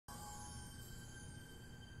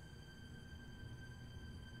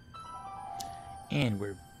And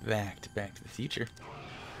we're back to the Future.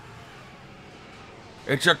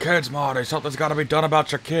 It's your kids, Marty. Something's got to be done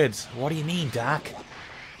about your kids. What do you mean, Doc?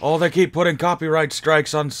 Oh, they keep putting copyright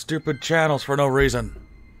strikes on stupid channels for no reason.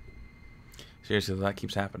 Seriously, that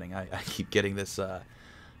keeps happening. I keep getting this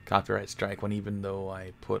copyright strike when even though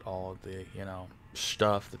I put all of the, you know,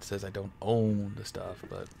 stuff that says I don't own the stuff,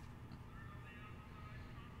 but...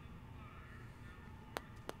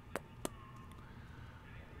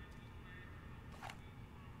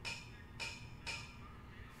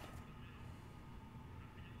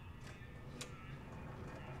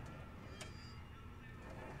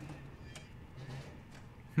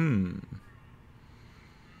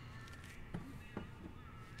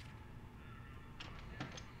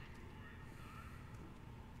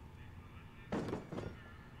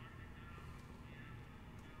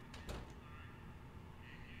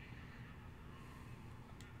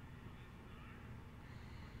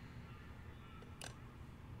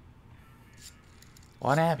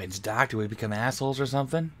 What happens, Doc? Do we become assholes or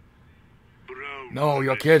something? No,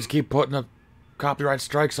 your kids keep putting the copyright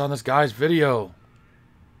strikes on this guy's video.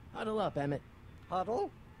 Huddle up, Emmett.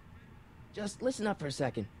 Huddle? Just listen up for a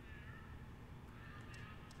second.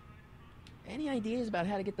 Any ideas about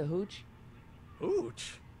how to get the hooch?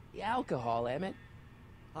 Hooch? The alcohol, Emmett.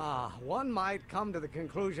 One might come to the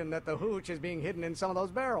conclusion that the hooch is being hidden in some of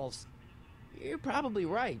those barrels. You're probably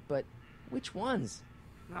right, but which ones?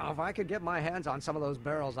 Now, if I could get my hands on some of those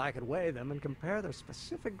barrels, I could weigh them and compare their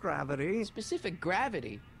specific gravity. Specific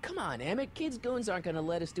gravity? Come on, Emmett. Kids' goons aren't going to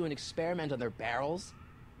let us do an experiment on their barrels.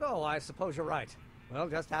 Oh, I suppose you're right. We'll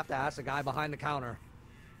just have to ask the guy behind the counter.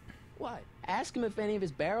 What? Ask him if any of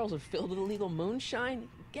his barrels are filled with illegal moonshine?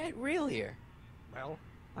 Get real here. Well,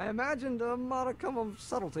 I imagined a modicum of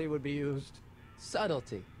subtlety would be used.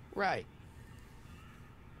 Subtlety. Right.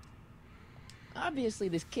 Obviously,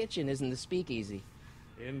 this kitchen isn't the speakeasy.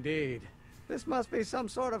 Indeed. This must be some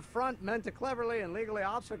sort of front meant to cleverly and legally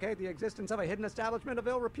obfuscate the existence of a hidden establishment of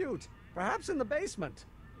ill repute. Perhaps in the basement.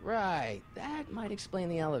 Right. That might explain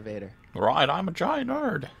the elevator. Right, I'm a giant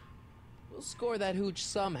nerd. We'll score that hooch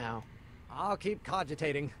somehow. I'll keep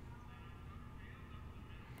cogitating.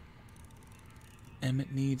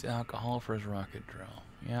 Emmett needs alcohol for his rocket drill.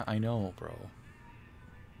 Yeah, I know, bro.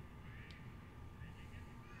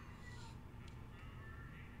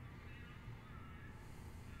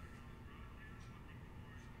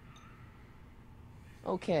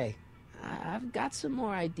 Okay, I've got some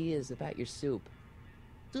more ideas about your soup.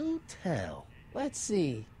 Do tell. Let's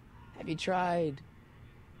see. Have you tried...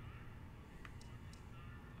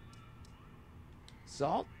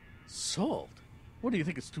 salt? Salt? What do you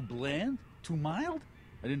think, it's too bland? Too mild?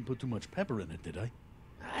 I didn't put too much pepper in it, did I?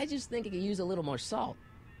 I just think it could use a little more salt.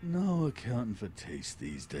 No accounting for taste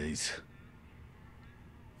these days.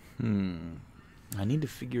 I need to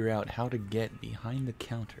figure out how to get behind the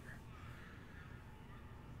counter.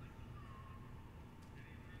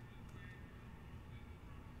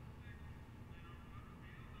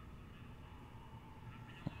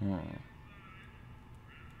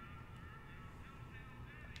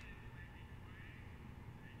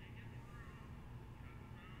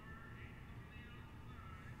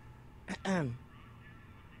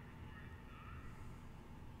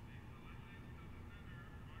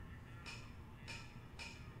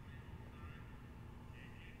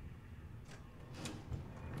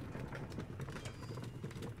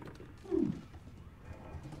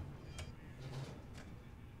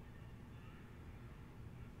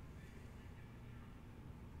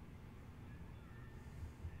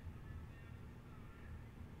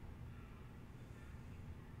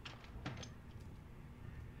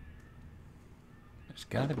 There's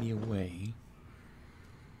gotta be a way.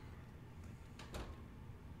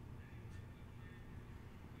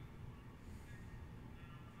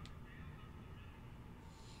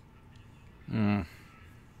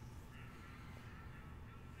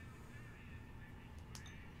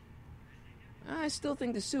 I still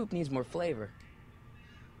think the soup needs more flavor.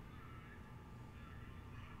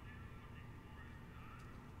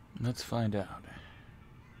 Let's find out.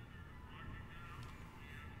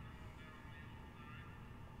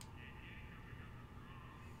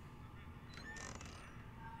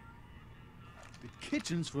 The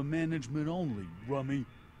kitchen's for management only, rummy.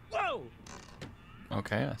 Whoa!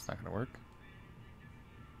 Okay, that's not gonna work.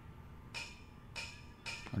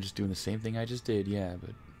 I'm just doing the same thing I just did, yeah,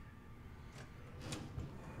 but...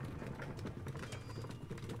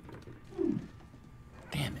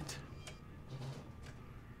 Damn it.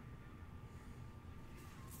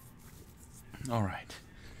 Alright.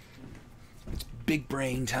 It's big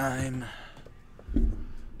brain time.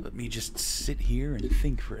 Let me just sit here and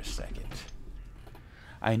think for a second.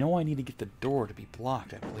 I know I need to get the door to be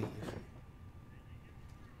blocked, I believe.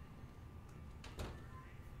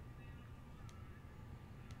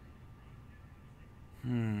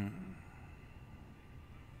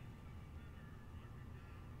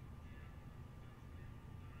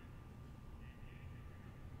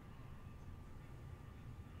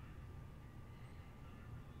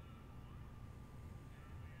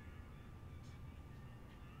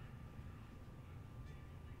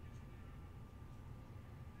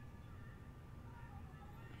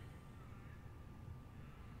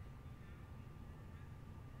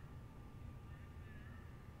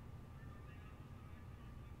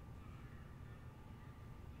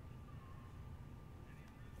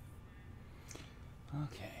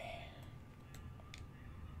 Okay.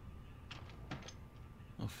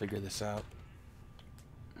 I'll figure this out.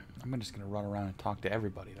 I'm just gonna run around and talk to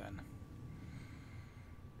everybody then.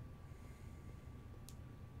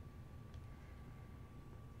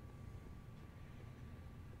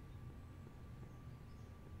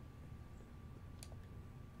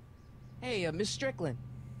 Hey, Miss Strickland.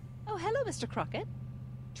 Oh, hello, Mr. Crockett.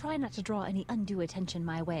 Try not to draw any undue attention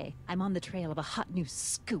my way. I'm on the trail of a hot new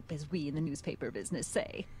scoop, as we in the newspaper business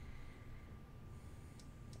say.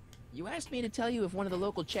 You asked me to tell you if one of the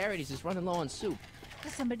local charities is running low on soup.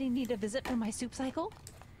 Does somebody need a visit from my soup cycle?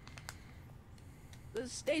 The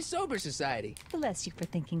Stay Sober Society. Bless you for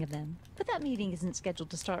thinking of them. But that meeting isn't scheduled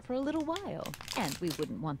to start for a little while. And we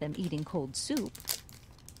wouldn't want them eating cold soup.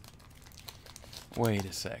 Wait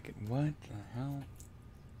a second. What the hell?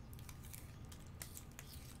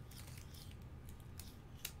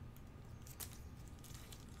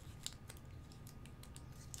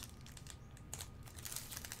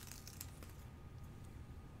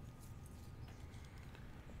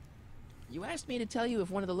 You asked me to tell you if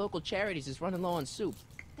one of the local charities is running low on soup.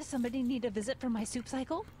 Does somebody need a visit from my soup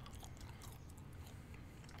cycle?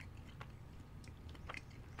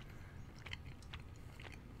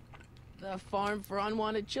 The Farm for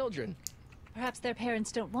Unwanted Children. Perhaps their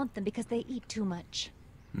parents don't want them because they eat too much.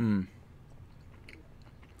 All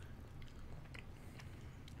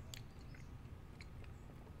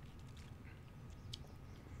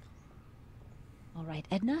right,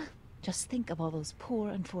 Edna. Just think of all those poor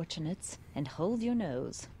unfortunates and hold your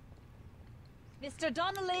nose. Mr.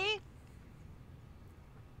 Donnelly!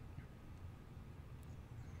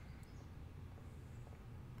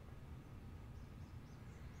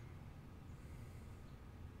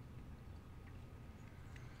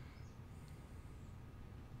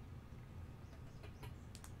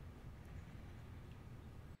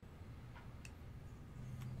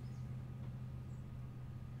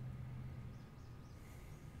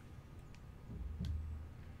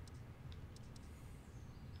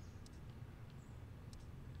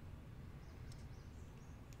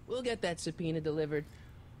 We'll get that subpoena delivered.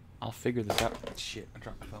 I'll figure this out. Shit, I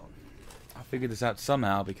dropped my phone. I'll figure this out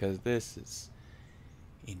somehow because this is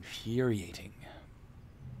infuriating.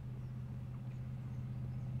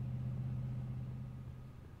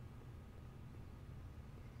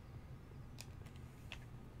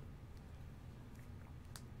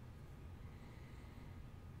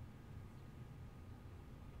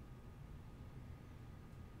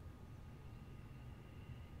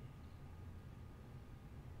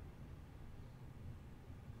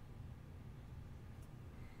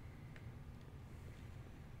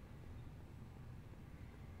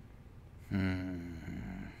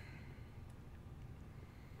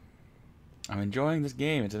 I'm enjoying this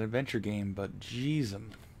game. It's an adventure game, but jeez,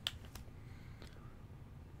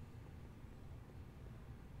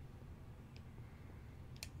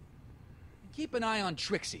 Keep an eye on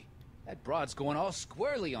Trixie. That broad's going all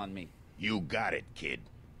squirrely on me. You got it, kid.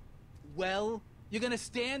 Well, you gonna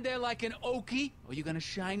stand there like an okie, or you gonna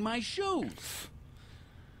shine my shoes?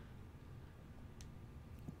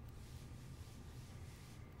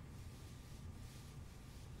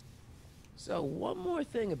 So, one more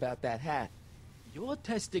thing about that hat. You're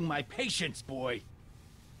testing my patience, boy.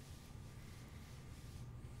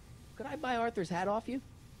 Could I buy Arthur's hat off you?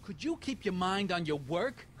 Could you keep your mind on your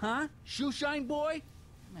work, huh? Shoeshine boy?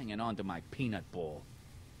 I'm hanging on to my peanut ball.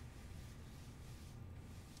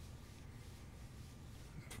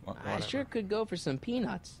 I sure could go for some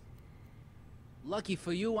peanuts. Lucky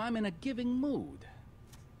for you, I'm in a giving mood.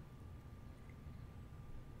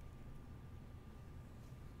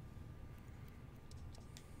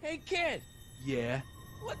 Hey, kid! Yeah?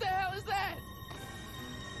 What the hell is that?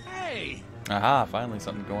 Hey! Aha, finally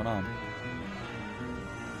something going on.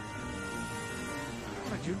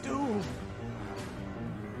 What'd you do?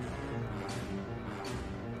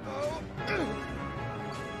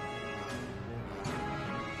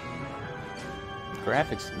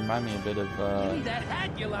 Graphics remind me a bit of Give me that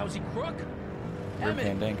hat, you lousy crook! Grim Damn it!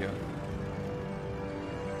 Fandango.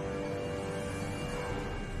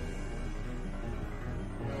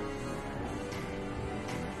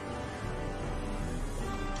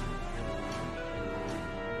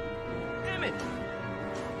 Damn it!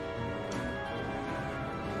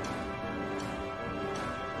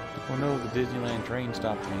 Oh no, the Disneyland train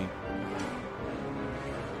stopped me.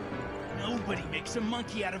 Nobody makes a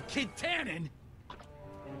monkey out of Kid Tannen!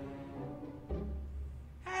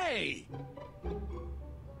 Hey!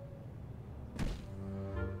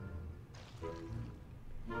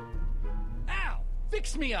 Ow!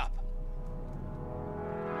 Fix me up!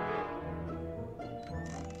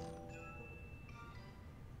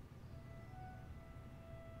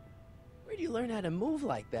 Where'd you learn how to move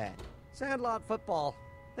like that? Sandlot football.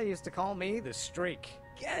 They used to call me the Streak.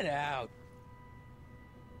 Get out!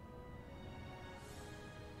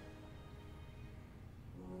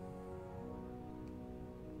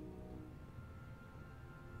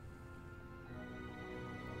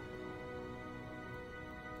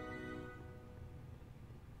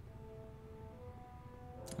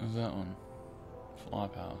 What's that one?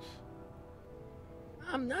 Flophouse.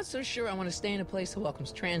 I'm not so sure I want to stay in a place that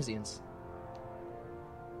welcomes transients.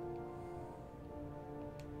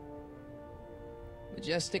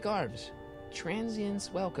 Majestic Arms.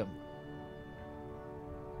 Transients welcome.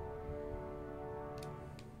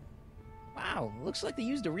 Wow, looks like they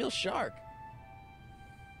used a real shark.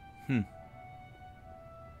 Can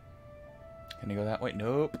I go that way?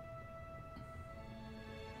 Nope.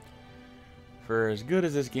 For as good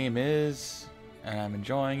as this game is, and I'm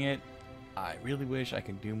enjoying it, I really wish I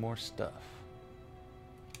could do more stuff.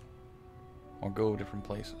 Or go different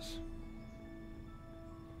places.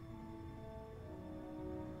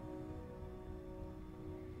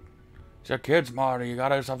 It's your kids, Marty. You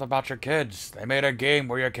gotta do something about your kids. They made a game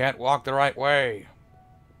where you can't walk the right way.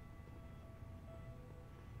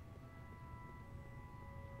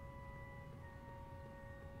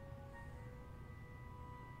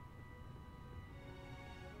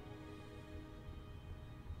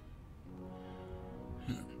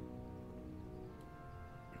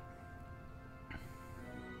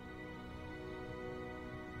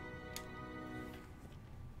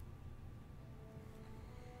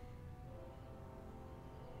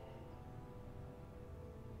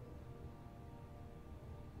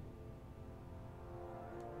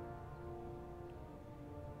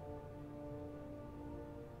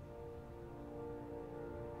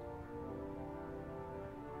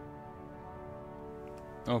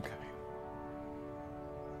 Okay.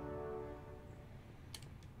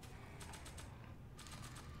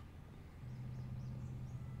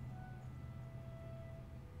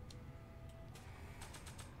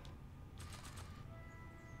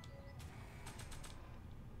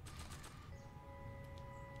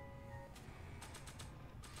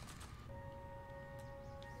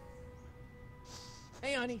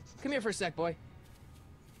 Hey, honey, come here for a sec, boy.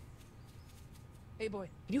 Hey, boy,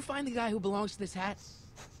 can you find the guy who belongs to this hat?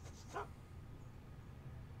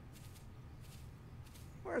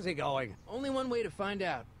 Where's he going? Only one way to find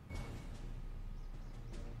out.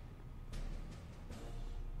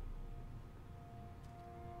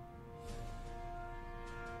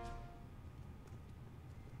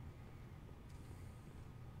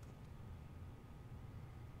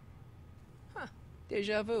 Huh,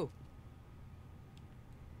 deja vu.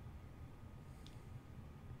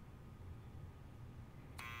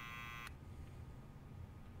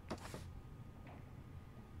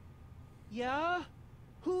 Yeah?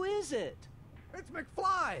 Who is it? It's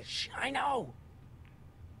McFly! Shh, I know.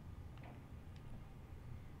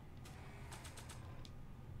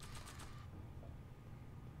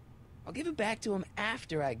 I'll give it back to him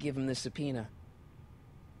after I give him the subpoena.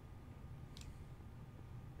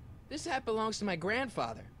 This hat belongs to my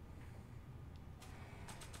grandfather.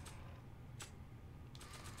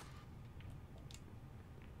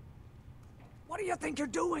 What do you think you're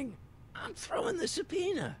doing? I'm throwing the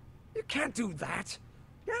subpoena. You can't do that.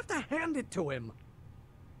 You have to hand it to him.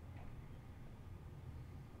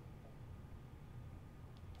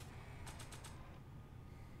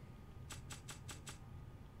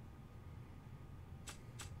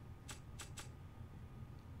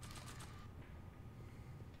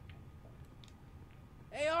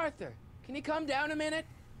 Hey, Arthur, can you come down a minute?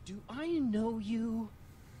 Do I know you?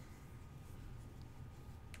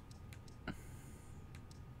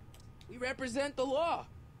 We represent the law.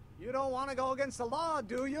 You don't want to go against the law,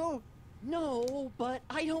 do you? No, but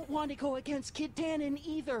I don't want to go against Kid Tannen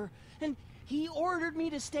either. And he ordered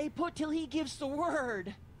me to stay put till he gives the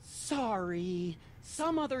word. Sorry.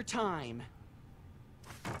 Some other time.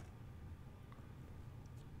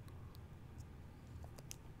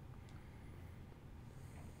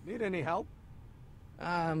 Need any help?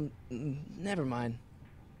 Never mind.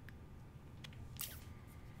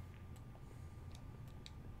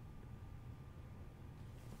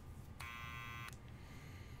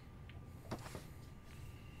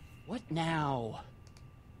 What now?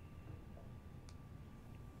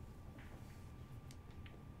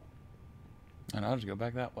 And I'll just go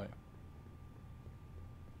back that way.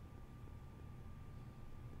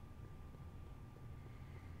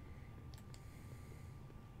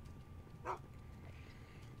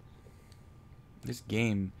 This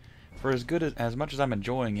game, for as good as much as I'm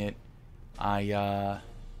enjoying it, I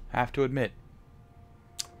have to admit,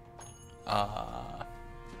 lots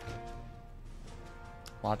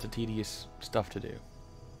of tedious stuff to do.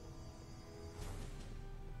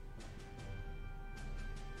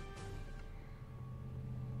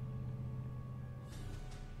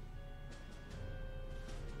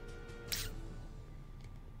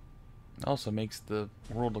 It also makes the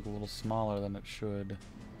world look a little smaller than it should.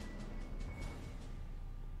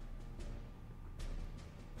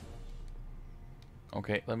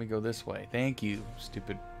 Okay, let me go this way. Thank you,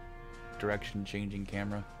 stupid direction changing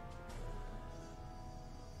camera.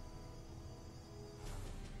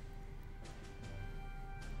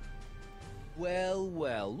 Well,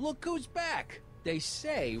 well, look who's back. They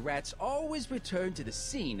say rats always return to the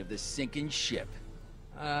scene of the sinking ship.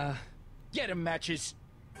 Get 'em, Matches.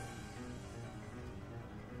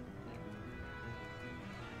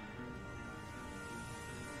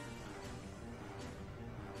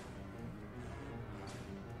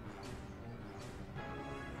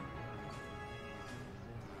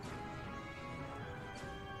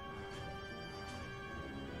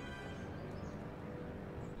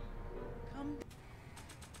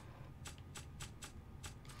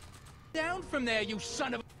 Down from there, you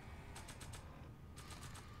son of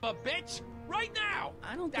a bitch! Right now!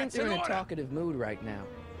 I don't think That's they're an in a order. talkative mood right now.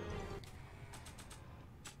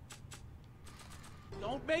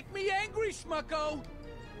 Don't make me angry, Smucko!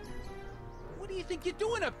 What do you think you're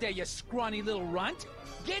doing up there, you scrawny little runt?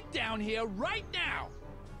 Get down here right now!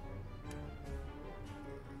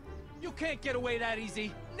 You can't get away that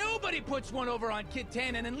easy. Nobody puts one over on Kid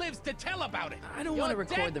Tannen and lives to tell about it. I don't You're want to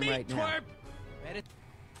record dead them meat, right now. twerp. Better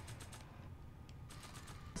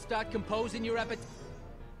start composing your epic.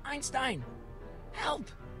 Einstein, help!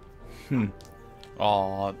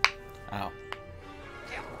 Aw. Ow.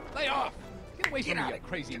 Lay off! Get away from me, you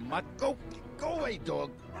crazy mutt. Go away,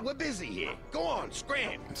 dog. We're busy here. Go on,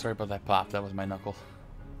 scram. Sorry about that pop. That was my knuckle.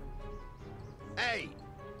 Hey,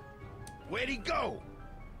 where'd he go?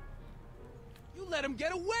 You let him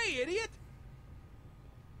get away, idiot!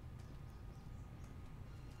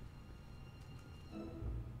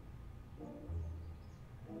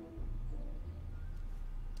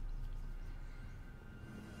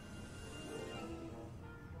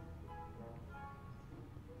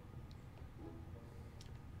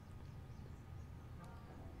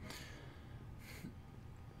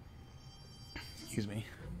 Excuse me.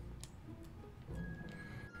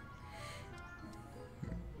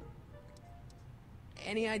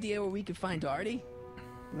 Any idea where we could find Artie?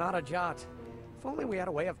 Not a jot. If only we had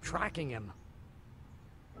a way of tracking him.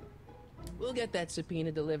 We'll get that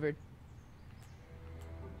subpoena delivered.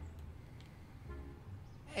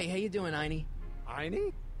 Hey, how you doing, Einie?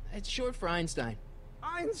 Einie? It's short for Einstein.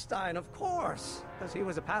 Einstein, of course. Because he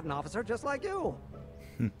was a patent officer just like you.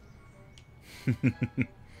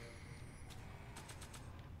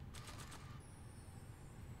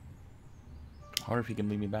 I wonder if he can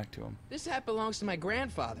lead me back to him. This hat belongs to my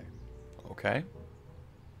grandfather. Okay.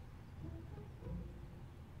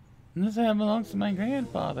 This hat belongs to my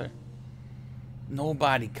grandfather.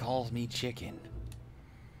 Nobody calls me chicken.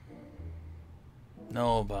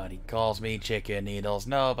 Nobody calls me chicken needles.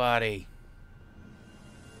 Nobody.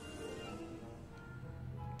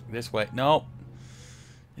 This way. Nope.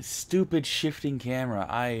 This stupid shifting camera.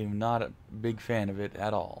 I am not a big fan of it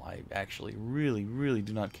at all. I actually really, really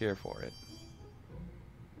do not care for it.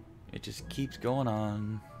 It just keeps going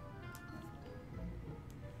on.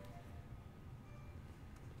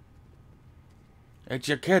 It's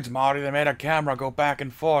your kids, Marty. They made a camera go back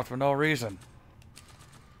and forth for no reason.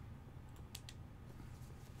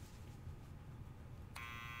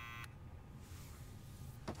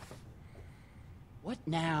 What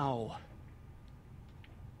now?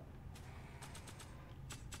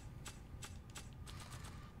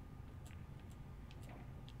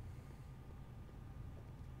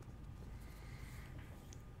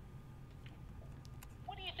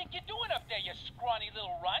 What do you think you're doing up there, you scrawny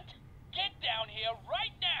little runt? Get down here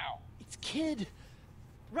right now! It's Kid.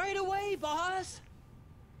 Right away, boss.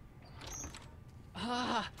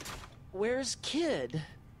 Where's Kid?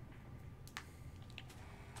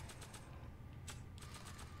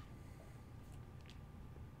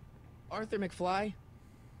 Arthur McFly?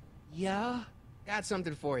 Yeah? Got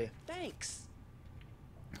something for you. Thanks.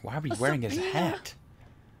 Why are we wearing his Sabina. hat?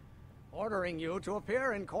 Ordering you to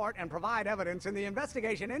appear in court and provide evidence in the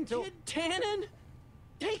investigation into... Kid Tannen?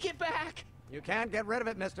 Take it back! You can't get rid of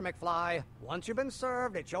it, Mr. McFly. Once you've been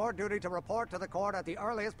served, it's your duty to report to the court at the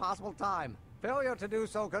earliest possible time. Failure to do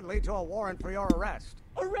so could lead to a warrant for your arrest.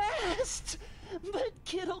 Arrest! But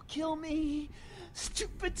kid'll kill me.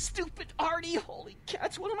 Stupid, stupid Artie. Holy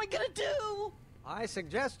cats, what am I gonna do? I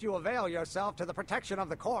suggest you avail yourself to the protection of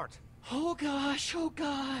the court. Oh gosh, oh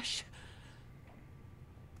gosh.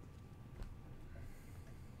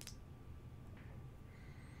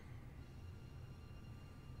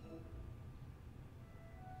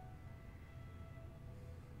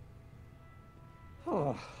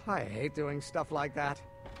 Oh, I hate doing stuff like that.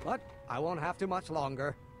 But I won't have to much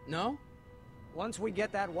longer. No? Once we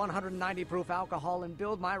get that 190 proof alcohol and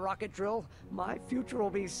build my rocket drill, my future will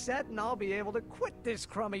be set and I'll be able to quit this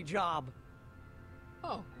crummy job.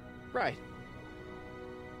 Oh, right.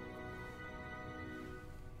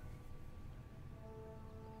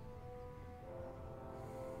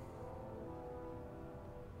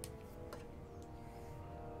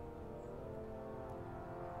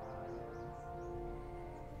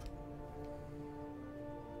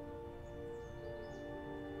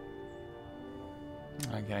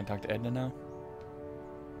 Can I talk to Edna now?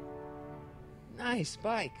 Nice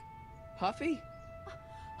bike. Huffy?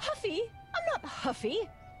 Huffy? I'm not huffy.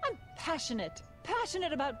 I'm passionate.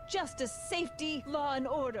 Passionate about justice, safety, law, and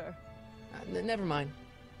order. Never mind.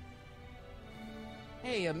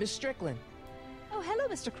 Hey, Miss Strickland. Oh, hello,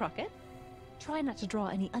 Mr. Crockett. Try not to draw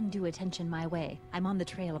any undue attention my way. I'm on the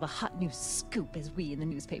trail of a hot new scoop, as we in the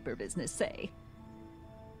newspaper business say.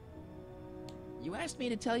 You asked me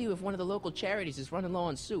to tell you if one of the local charities is running low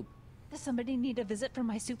on soup. Does somebody need a visit from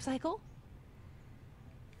my soup cycle?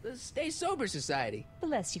 The Stay Sober Society.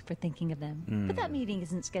 Bless you for thinking of them. But that meeting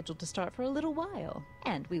isn't scheduled to start for a little while.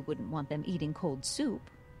 And we wouldn't want them eating cold soup.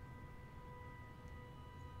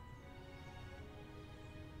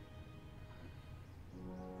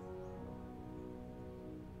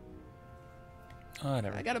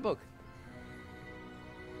 Whatever. I got a book.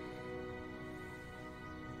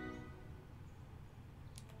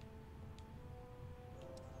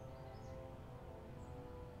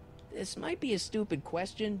 This might be a stupid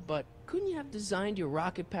question, but couldn't you have designed your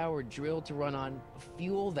rocket-powered drill to run on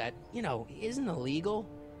fuel that, you know, isn't illegal?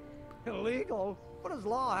 Illegal? What does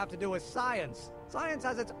law have to do with science? Science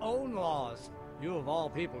has its own laws. You of all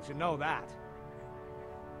people should know that.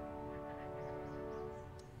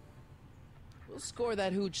 We'll score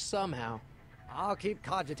that hooch somehow. I'll keep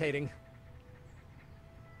cogitating.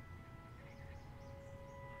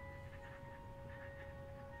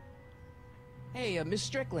 Hey, Miss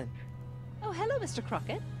Strickland. Oh, hello, Mr.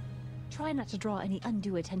 Crockett. Try not to draw any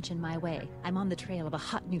undue attention my way. I'm on the trail of a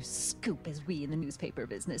hot new scoop, as we in the newspaper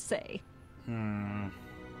business say.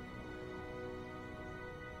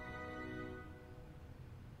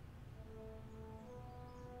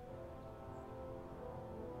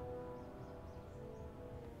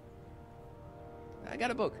 I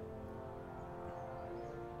got a book.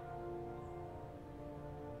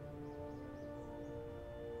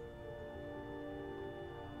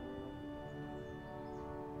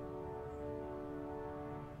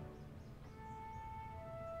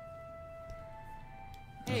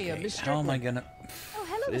 Hey, Okay, Miss how am I Strickland. gonna... Oh,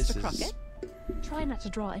 hello, This Mr. is- Crockett. Try not to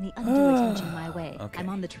draw any undue attention my way. Okay. I'm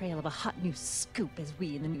on the trail of a hot new scoop, as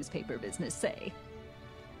we in the newspaper business say.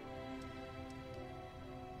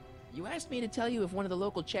 You asked me to tell you if one of the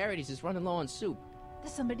local charities is running low on soup.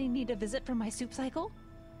 Does somebody need a visit from my soup cycle?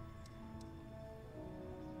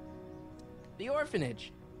 The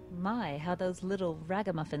orphanage. My, how those little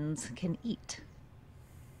ragamuffins can eat.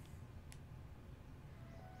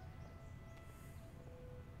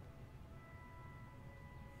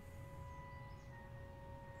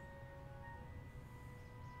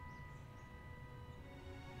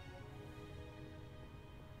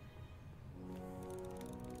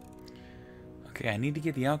 Okay, I need to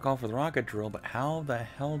get the alcohol for the rocket drill, but how the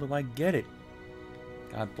hell do I get it?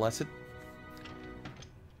 God bless it.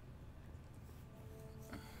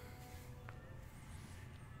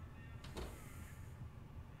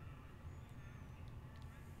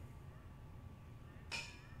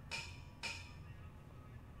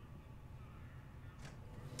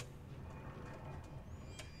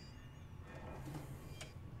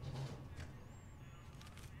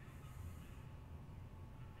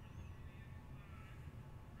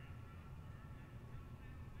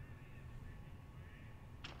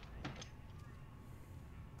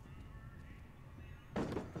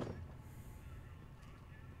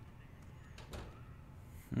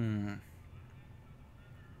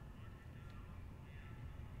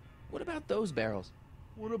 about those barrels?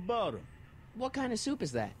 What about him? What kind of soup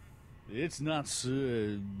is that? It's not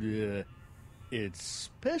it's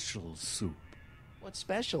special soup. What's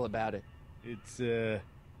special about it? It's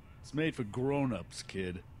made for grown-ups,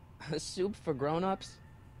 kid. A soup for grown-ups?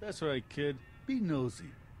 That's right, kid. Be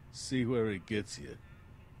nosy. See where it gets you.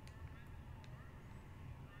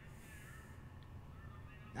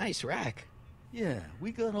 Nice rack. Yeah,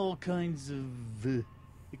 we got all kinds of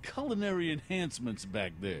culinary enhancements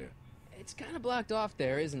back there. It's kind of blocked off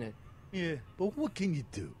there, isn't it? Yeah, but what can you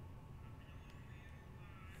do?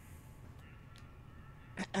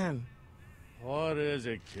 What is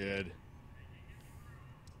it, kid?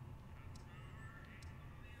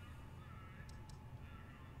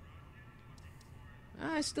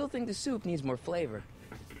 I still think the soup needs more flavor.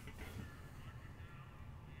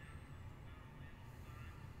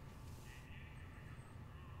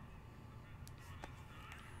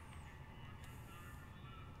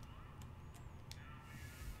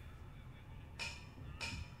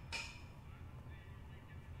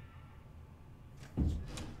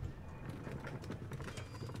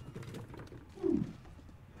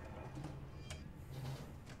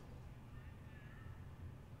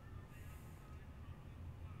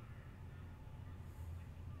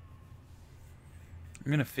 I'm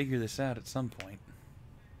gonna figure this out at some point.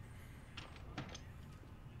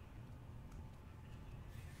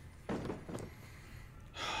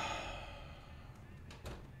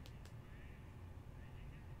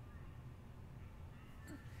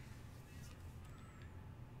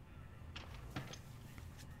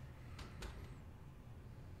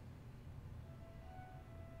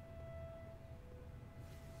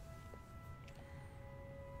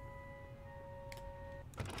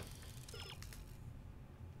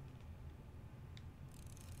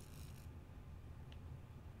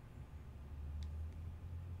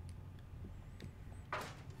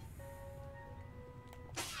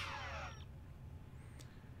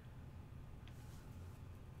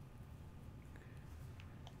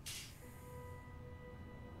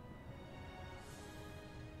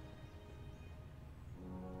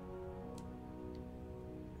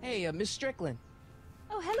 Hey, Miss Strickland.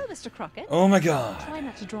 Oh, hello, Mr. Crockett. Oh my god. Try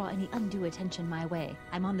not to draw any undue attention my way.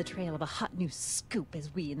 I'm on the trail of a hot new scoop,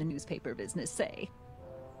 as we in the newspaper business say.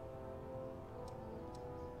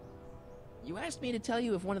 You asked me to tell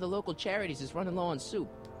you if one of the local charities is running low on soup.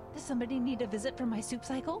 Does somebody need a visit from my soup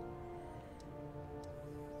cycle?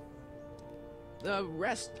 The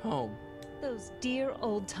rest home. Those dear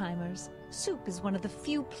old-timers. Soup is one of the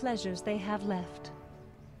few pleasures they have left.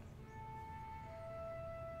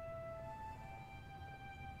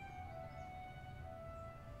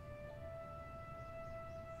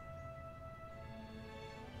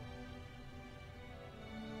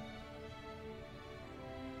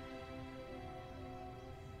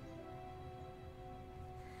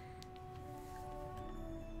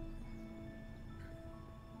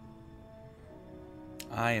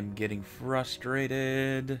 I am getting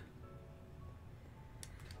frustrated.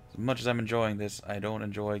 As much as I'm enjoying this, I don't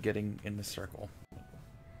enjoy getting in the circle.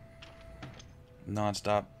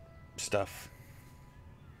 Non-stop stuff.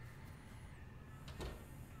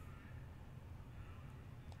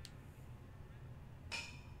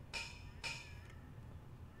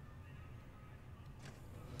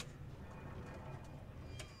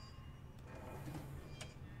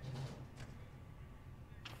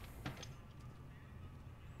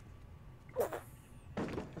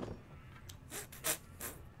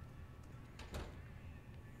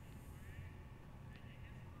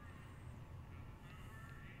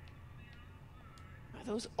 Are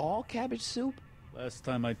those all cabbage soup? Last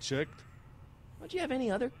time I checked, Don't you have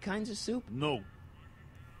any other kinds of soup? no.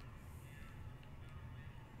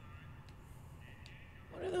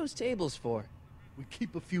 What are those tables for? We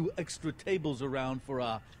keep a few extra tables around for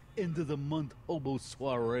our end-of-the-month hobo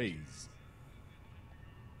soirees.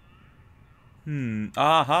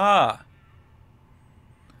 Aha!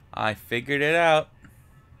 I figured it out.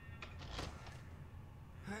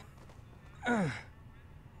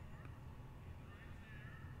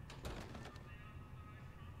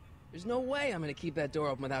 There's no way I'm gonna keep that door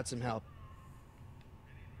open without some help.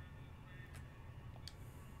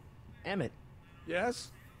 Emmett,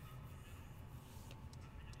 Yes?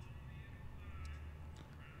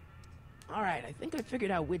 alright, I think I figured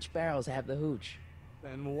out which barrels have the hooch.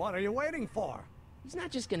 Then what are you waiting for? He's not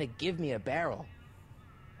just gonna give me a barrel.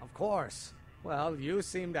 Of course. Well, you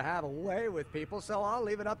seem to have a way with people, so I'll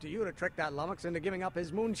leave it up to you to trick that lummox into giving up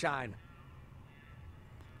his moonshine.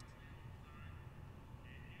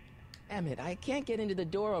 Emmett, I can't get into the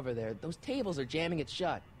door over there. Those tables are jamming it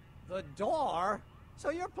shut. The door? So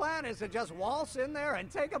your plan is to just waltz in there and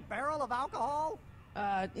take a barrel of alcohol?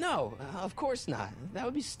 No, of course not. That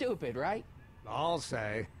would be stupid, right? I'll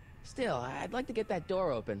say. Still, I'd like to get that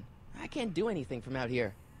door open. I can't do anything from out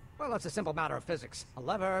here. Well, it's a simple matter of physics. A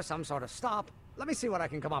lever, some sort of stop. Let me see what I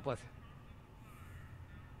can come up with.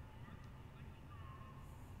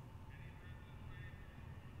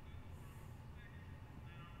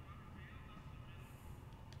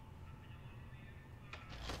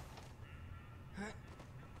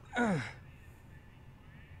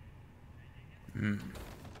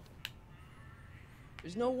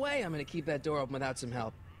 There's no way I'm gonna keep that door open without some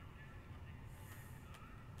help.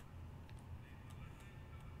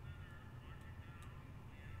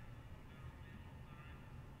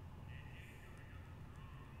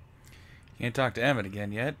 Can't talk to Emmett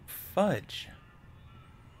again yet. Fudge.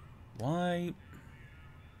 Why?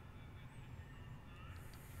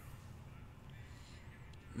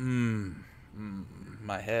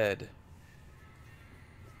 My head.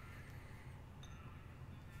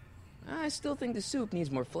 I still think the soup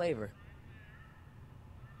needs more flavor.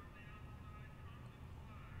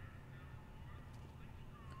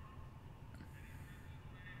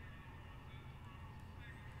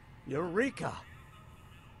 Eureka!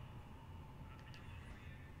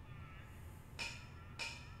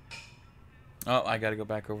 Oh, I gotta go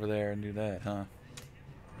back over there and do that, huh?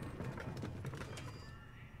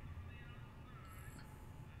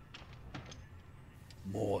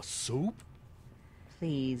 More soup?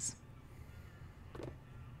 Please.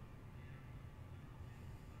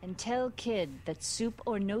 And tell Kid that soup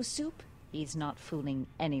or no soup, he's not fooling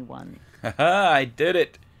anyone. Haha, I did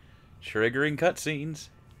it! Triggering cutscenes.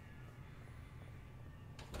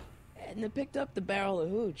 Edna picked up the barrel of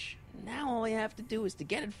hooch. Now all I have to do is to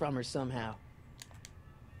get it from her somehow.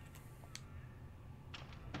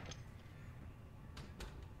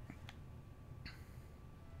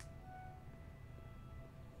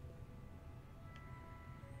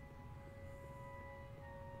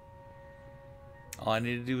 All I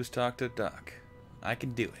need to do is talk to Doc. I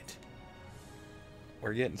can do it.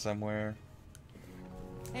 We're getting somewhere.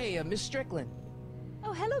 Hey, Miss Strickland.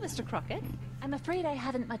 Oh, hello, Mr. Crockett. I'm afraid I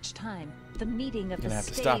haven't much time. The meeting of the Gonna have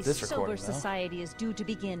to stop Stay this Sober recording, though. Society is due to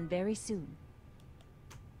begin very soon.